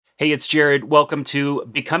Hey, it's Jared. Welcome to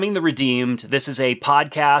Becoming the Redeemed. This is a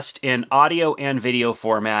podcast in audio and video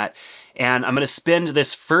format, and I'm going to spend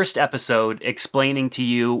this first episode explaining to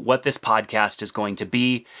you what this podcast is going to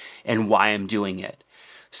be and why I'm doing it.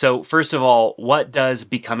 So, first of all, what does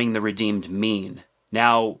Becoming the Redeemed mean?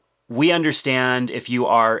 Now, we understand if you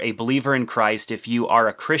are a believer in Christ, if you are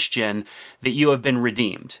a Christian, that you have been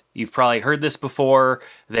redeemed. You've probably heard this before,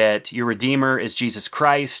 that your Redeemer is Jesus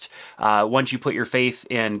Christ. Once you put your faith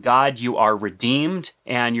in God, you are redeemed,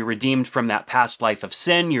 and you're redeemed from that past life of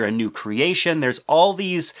sin. You're a new creation. There's all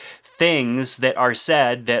these things that are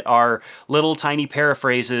said that are little tiny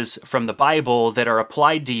paraphrases from the Bible that are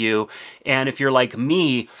applied to you. And if you're like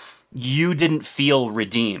me, you didn't feel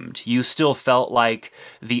redeemed. You still felt like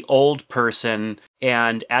the old person.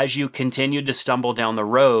 And as you continued to stumble down the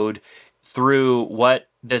road through what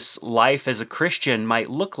this life as a Christian might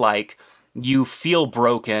look like, you feel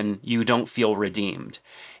broken. You don't feel redeemed.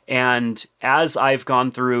 And as I've gone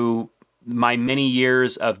through my many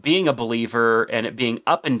years of being a believer and it being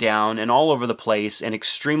up and down and all over the place and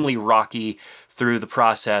extremely rocky through the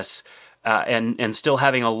process, and still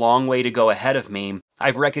having a long way to go ahead of me,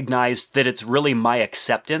 I've recognized that it's really my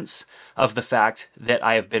acceptance of the fact that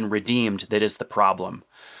I have been redeemed that is the problem.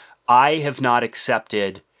 I have not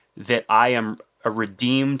accepted that I am a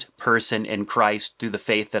redeemed person in Christ through the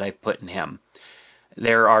faith that I've put in Him.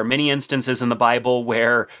 There are many instances in the Bible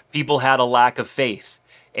where people had a lack of faith,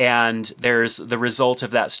 and there's the result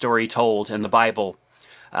of that story told in the Bible.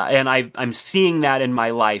 And I'm seeing that in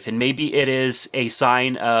my life, and maybe it is a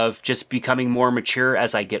sign of just becoming more mature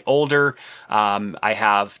as I get older. I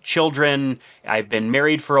have children. I've been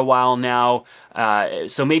married for a while now.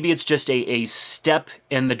 So maybe it's just a step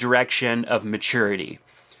in the direction of maturity.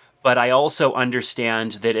 But I also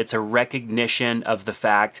understand that it's a recognition of the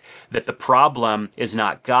fact that the problem is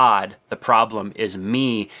not God. The problem is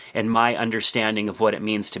me and my understanding of what it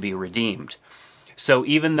means to be redeemed. So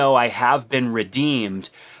even though I have been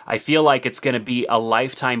redeemed, I feel like it's going to be a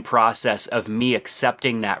lifetime process of me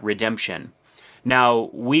accepting that redemption.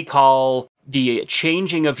 Now, we call the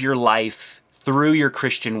changing of your life through your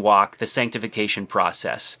Christian walk the sanctification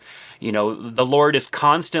process. You know, the Lord is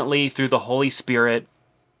constantly, through the Holy Spirit,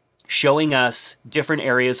 showing us different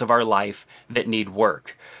areas of our life that need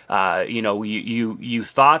work. You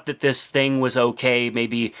thought that this thing was okay.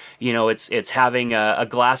 Maybe, it's having a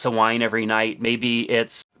glass of wine every night. Maybe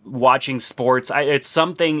it's watching sports. It's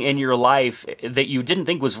something in your life that you didn't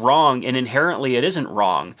think was wrong, and inherently it isn't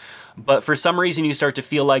wrong. But for some reason you start to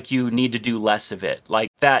feel like you need to do less of it. Like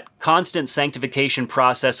that constant sanctification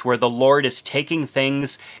process where the Lord is taking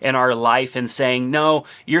things in our life and saying, no,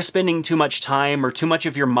 you're spending too much time, or too much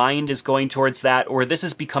of your mind is going towards that, or this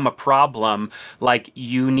has become a problem, like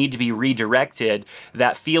you need to be redirected.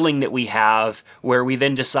 That feeling that we have where we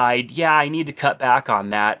then decide, yeah, I need to cut back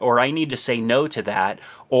on that, or I need to say no to that,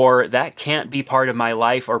 or that can't be part of my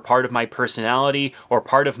life or part of my personality or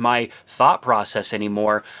part of my thought process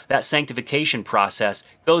anymore. That sanctification process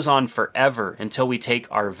goes on forever until we take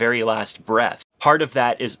our very last breath. Part of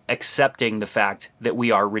that is accepting the fact that we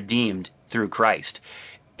are redeemed through Christ.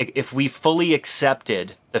 If we fully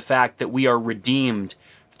accepted the fact that we are redeemed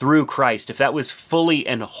through Christ, if that was fully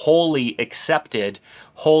and wholly accepted,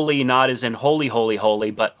 holy not as in holy, holy, holy,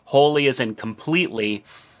 but holy as in completely,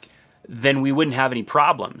 then we wouldn't have any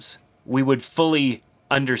problems. We would fully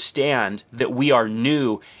understand that we are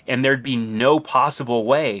new, and there'd be no possible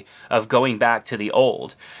way of going back to the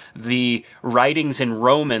old. The writings in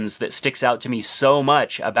Romans that sticks out to me so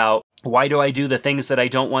much about why do I do the things that I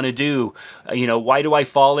don't want to do? Why do I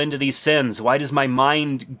fall into these sins? Why does my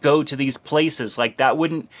mind go to these places? Like that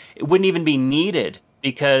wouldn't even be needed,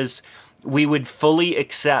 because we would fully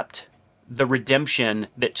accept the redemption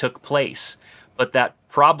that took place. But the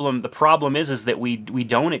problem is that we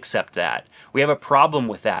don't accept that. We have a problem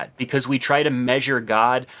with that because we try to measure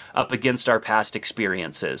God up against our past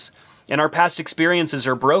experiences. And our past experiences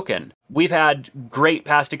are broken. We've had great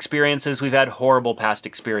past experiences, we've had horrible past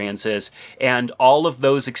experiences, and all of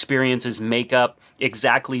those experiences make up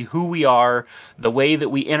exactly who we are, the way that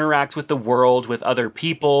we interact with the world, with other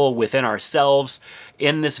people, within ourselves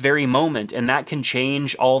in this very moment, and that can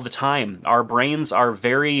change all the time. Our brains are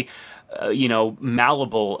very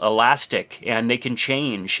malleable, elastic, and they can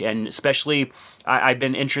change. And especially, I've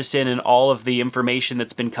been interested in all of the information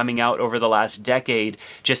that's been coming out over the last decade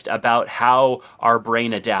just about how our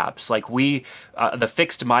brain adapts. Like the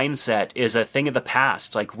fixed mindset is a thing of the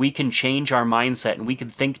past. Like we can change our mindset and we can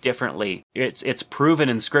think differently. It's proven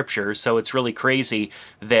in scripture, so it's really crazy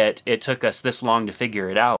that it took us this long to figure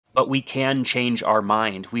it out. But we can change our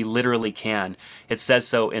mind. We literally can. It says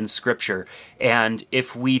so in scripture. And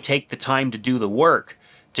if we take the time to do the work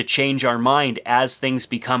to change our mind as things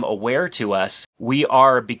become aware to us, we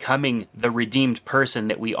are becoming the redeemed person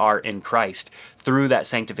that we are in Christ through that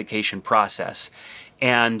sanctification process.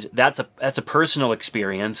 And that's a personal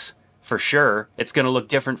experience for sure. It's going to look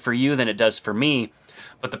different for you than it does for me.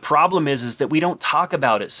 But the problem is that we don't talk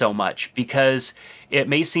about it so much because it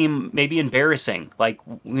may seem maybe embarrassing. Like,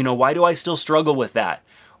 why do I still struggle with that?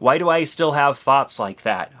 Why do I still have thoughts like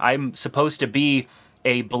that? I'm supposed to be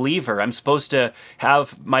a believer. I'm supposed to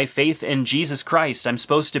have my faith in Jesus Christ. I'm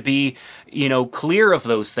supposed to be, clear of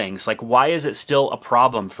those things. Like, why is it still a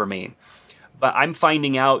problem for me? But I'm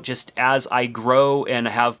finding out just as I grow and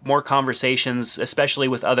have more conversations, especially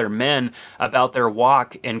with other men, about their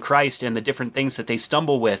walk in Christ and the different things that they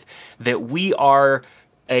stumble with, that we are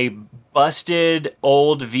a busted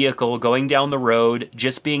old vehicle going down the road,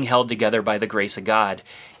 just being held together by the grace of God.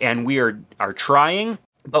 And we are trying,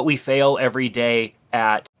 but we fail every day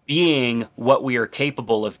at being what we are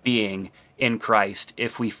capable of being in Christ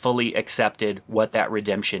if we fully accepted what that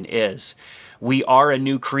redemption is. We are a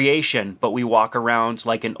new creation, but we walk around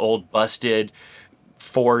like an old busted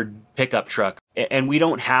Ford pickup truck, and we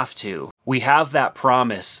don't have to. We have that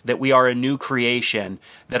promise that we are a new creation,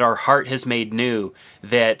 that our heart has made new,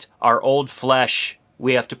 that our old flesh,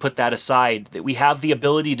 we have to put that aside, that we have the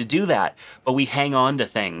ability to do that, but we hang on to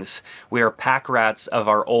things. We are pack rats of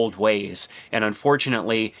our old ways, and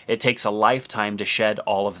unfortunately, it takes a lifetime to shed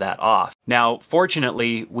all of that off. Now,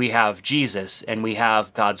 fortunately, we have Jesus, and we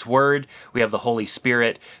have God's Word, we have the Holy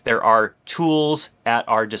Spirit. There are tools at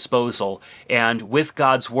our disposal, and with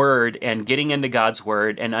God's Word and getting into God's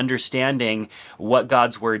Word and understanding what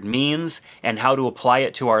God's Word means and how to apply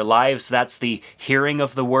it to our lives, that's the hearing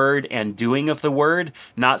of the Word and doing of the Word,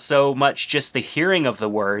 not so much just the hearing of the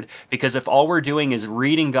Word, because if all we're doing is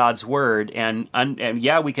reading God's Word and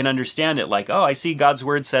we can understand it like, oh, I see God's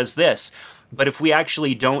Word says this. But if we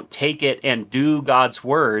actually don't take it and do God's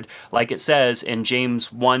Word, like it says in James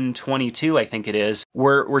 1:22, I think it is,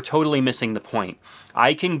 we're totally missing the point.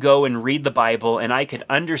 I can go and read the Bible, and I could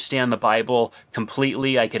understand the Bible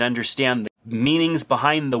completely. I could understand the meanings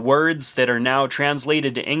behind the words that are now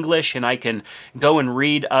translated to English, and I can go and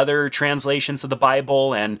read other translations of the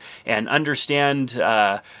Bible and understand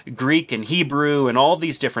Greek and Hebrew and all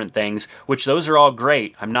these different things, which those are all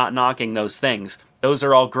great. I'm not knocking those things. Those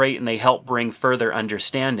are all great and they help bring further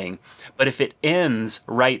understanding. But if it ends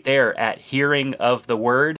right there at hearing of the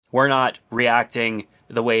Word, we're not reacting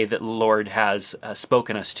the way that the Lord has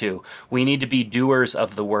spoken us to. We need to be doers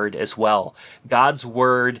of the Word as well. God's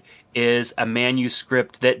Word is a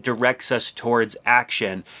manuscript that directs us towards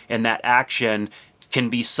action, and that action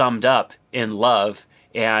can be summed up in love,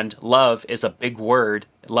 and love is a big word.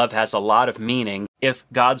 Love has a lot of meaning. If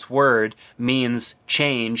God's Word means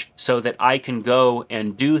change so that I can go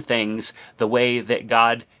and do things the way that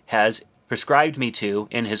God has prescribed me to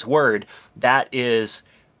in His Word, that is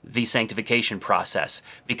the sanctification process.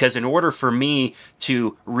 Because in order for me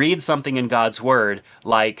to read something in God's Word,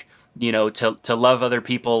 like, to love other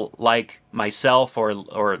people like myself,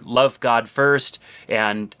 or love God first,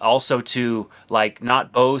 and also to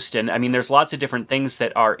not boast, and there's lots of different things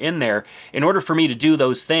that are in there. In order for me to do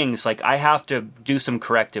those things, I have to do some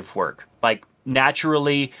corrective work.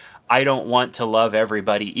 Naturally, I don't want to love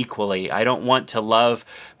everybody equally. I don't want to love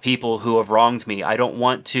people who have wronged me. I don't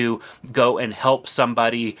want to go and help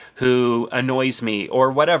somebody who annoys me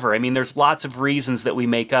or whatever. There's lots of reasons that we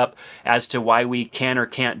make up as to why we can or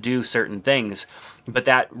can't do certain things. But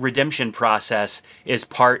that redemption process is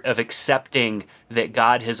part of accepting that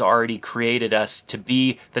God has already created us to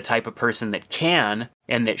be the type of person that can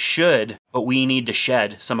and that should, but we need to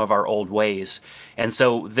shed some of our old ways. And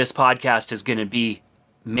so this podcast is going to be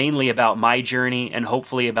mainly about my journey and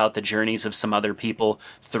hopefully about the journeys of some other people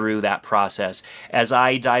through that process. As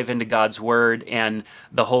I dive into God's Word and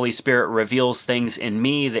the Holy Spirit reveals things in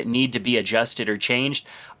me that need to be adjusted or changed,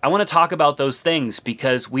 I want to talk about those things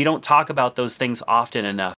because we don't talk about those things often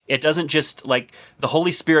enough. It doesn't just, the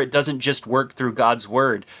Holy Spirit doesn't just work through God's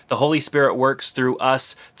Word. The Holy Spirit works through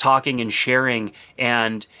us talking and sharing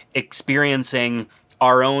and experiencing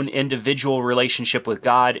our own individual relationship with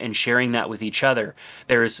God and sharing that with each other.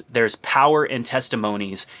 There's power in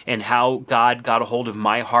testimonies and how God got a hold of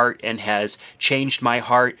my heart and has changed my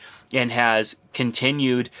heart and has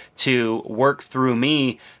continued to work through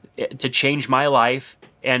me to change my life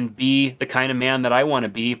and be the kind of man that I want to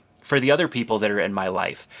be for the other people that are in my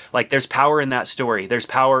life. Like, there's power in that story. There's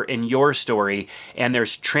power in your story, and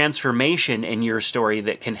there's transformation in your story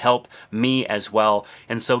that can help me as well.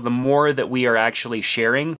 And so the more that we are actually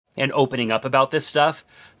sharing and opening up about this stuff,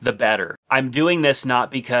 the better. I'm doing this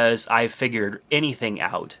not because I've figured anything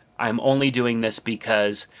out. I'm only doing this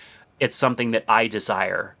because it's something that I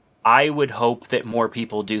desire. I would hope that more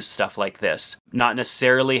people do stuff like this. Not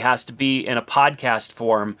necessarily has to be in a podcast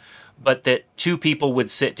form, but that two people would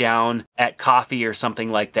sit down at coffee or something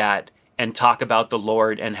like that and talk about the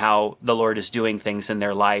Lord and how the Lord is doing things in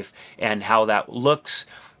their life and how that looks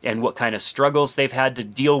and what kind of struggles they've had to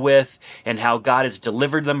deal with and how God has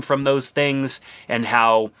delivered them from those things and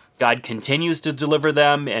how God continues to deliver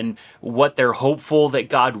them and what they're hopeful that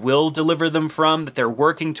God will deliver them from, that they're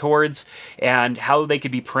working towards, and how they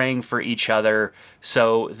could be praying for each other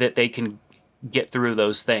so that they can get through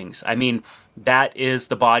those things. I mean, that is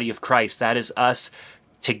the body of Christ. That is us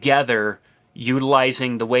together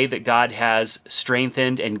utilizing the way that God has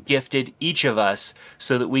strengthened and gifted each of us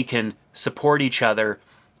so that we can support each other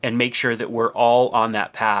and make sure that we're all on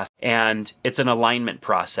that path. And it's an alignment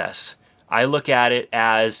process. I look at it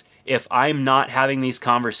as if I'm not having these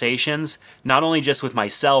conversations, not only just with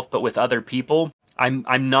myself, but with other people,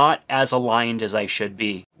 I'm not as aligned as I should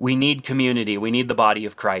be. We need community. We need the body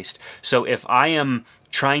of Christ. So if I am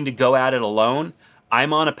trying to go at it alone,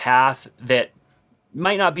 I'm on a path that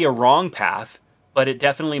might not be a wrong path, but it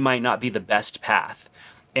definitely might not be the best path.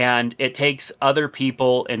 And it takes other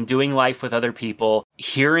people and doing life with other people,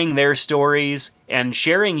 hearing their stories and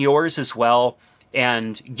sharing yours as well,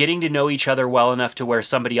 and getting to know each other well enough to where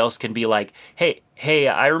somebody else can be like, hey,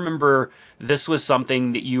 I remember this was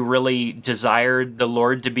something that you really desired the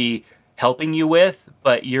Lord to be helping you with,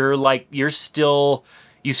 but you still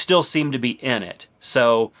seem to be in it.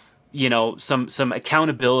 So, some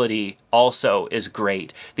accountability also is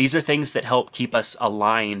great. These are things that help keep us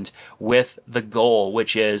aligned with the goal,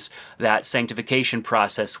 which is that sanctification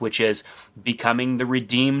process, which is becoming the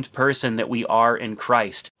redeemed person that we are in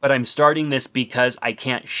Christ. But I'm starting this because I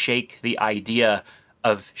can't shake the idea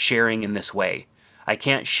of sharing in this way. I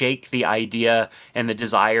can't shake the idea and the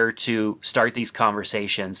desire to start these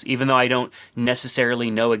conversations, even though I don't necessarily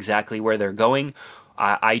know exactly where they're going.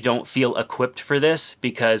 I don't feel equipped for this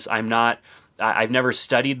because I've never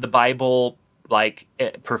studied the Bible like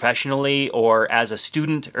professionally or as a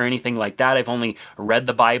student or anything like that. I've only read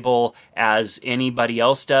the Bible as anybody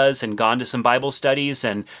else does and gone to some Bible studies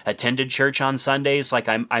and attended church on Sundays. Like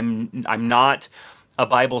I'm not a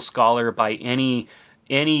Bible scholar by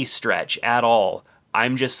any stretch at all.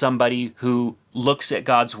 I'm just somebody who looks at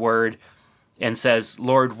God's word and says,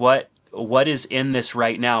 Lord, what is in this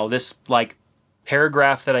right now? This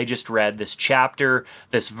paragraph that I just read, this chapter,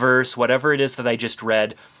 this verse, whatever it is that I just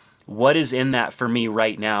read, what is in that for me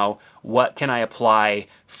right now? What can I apply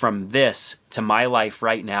from this to my life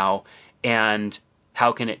right now? And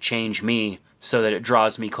how can it change me so that it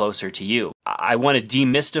draws me closer to you? I want to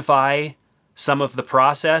demystify some of the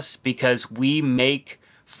process because we make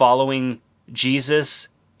following Jesus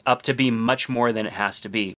up to be much more than it has to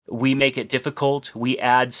be. We make it difficult. We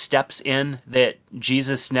add steps in that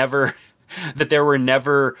Jesus never that there were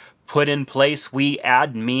never put in place. We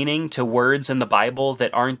add meaning to words in the Bible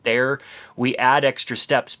that aren't there. We add extra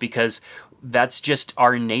steps because that's just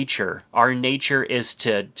our nature. Our nature is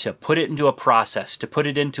to put it into a process, to put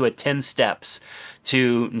it into 10 steps,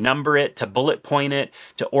 to number it, to bullet point it,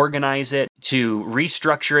 to organize it, to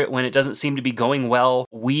restructure it when it doesn't seem to be going well.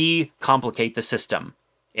 We complicate the system,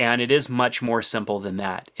 and it is much more simple than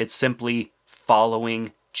that. It's simply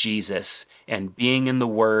following Jesus and being in the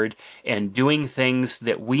Word and doing things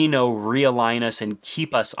that we know realign us and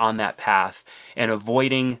keep us on that path and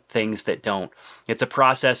avoiding things that don't. It's a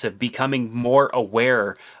process of becoming more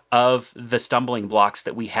aware of the stumbling blocks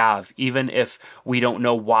that we have, even if we don't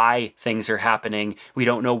know why things are happening. We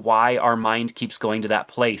don't know why our mind keeps going to that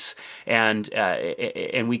place, and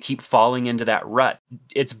we keep falling into that rut.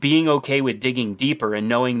 It's being okay with digging deeper and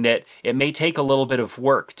knowing that it may take a little bit of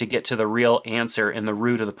work to get to the real answer and the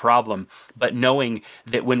root of the problem, but knowing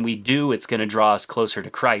that when we do, it's going to draw us closer to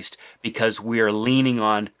Christ because we are leaning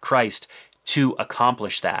on Christ to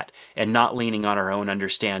accomplish that and not leaning on our own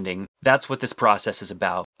understanding. That's what this process is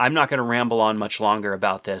about. I'm not going to ramble on much longer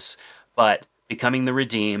about this, but becoming the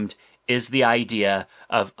redeemed is the idea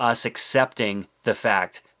of us accepting the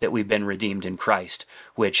fact that we've been redeemed in Christ,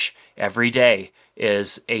 which every day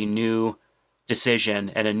is a new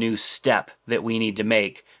decision and a new step that we need to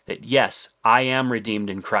make. That yes, I am redeemed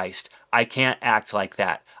in Christ. I can't act like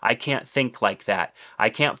that. I can't think like that. I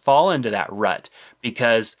can't fall into that rut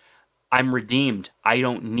because I'm redeemed. I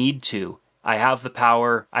don't need to. I have the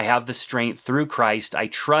power. I have the strength through Christ. I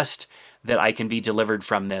trust that I can be delivered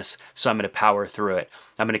from this, so I'm going to power through it.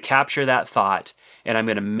 I'm going to capture that thought, and I'm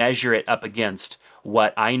going to measure it up against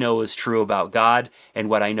what I know is true about God and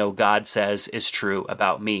what I know God says is true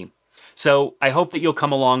about me. So I hope that you'll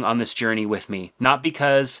come along on this journey with me, not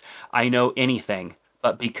because I know anything,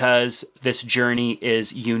 but because this journey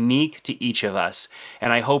is unique to each of us.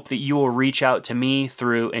 And I hope that you will reach out to me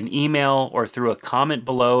through an email or through a comment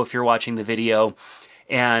below if you're watching the video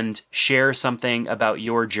and share something about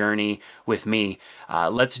your journey with me.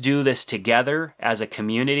 Let's do this together as a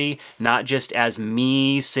community, not just as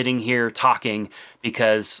me sitting here talking,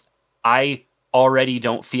 because I already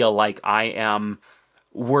don't feel like I am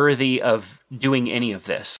worthy of doing any of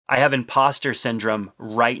this. I have imposter syndrome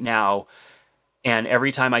right now, and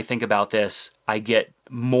every time I think about this, I get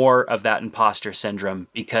more of that imposter syndrome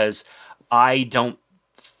because I don't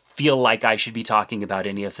feel like I should be talking about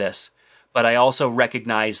any of this. But I also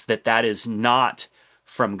recognize that that is not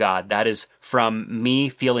from God. That is from me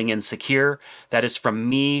feeling insecure. That is from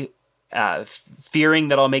me fearing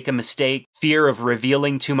that I'll make a mistake, fear of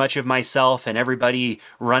revealing too much of myself and everybody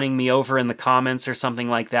running me over in the comments or something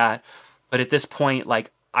like that. But at this point,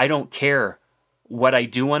 I don't care. What I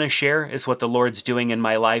do want to share is what the Lord's doing in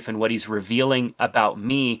my life and what He's revealing about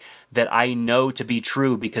me that I know to be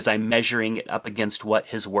true because I'm measuring it up against what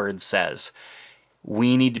His Word says.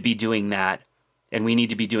 We need to be doing that, and we need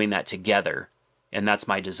to be doing that together, and that's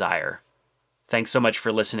my desire. Thanks so much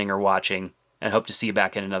for listening or watching, and hope to see you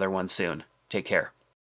back in another one soon. Take care.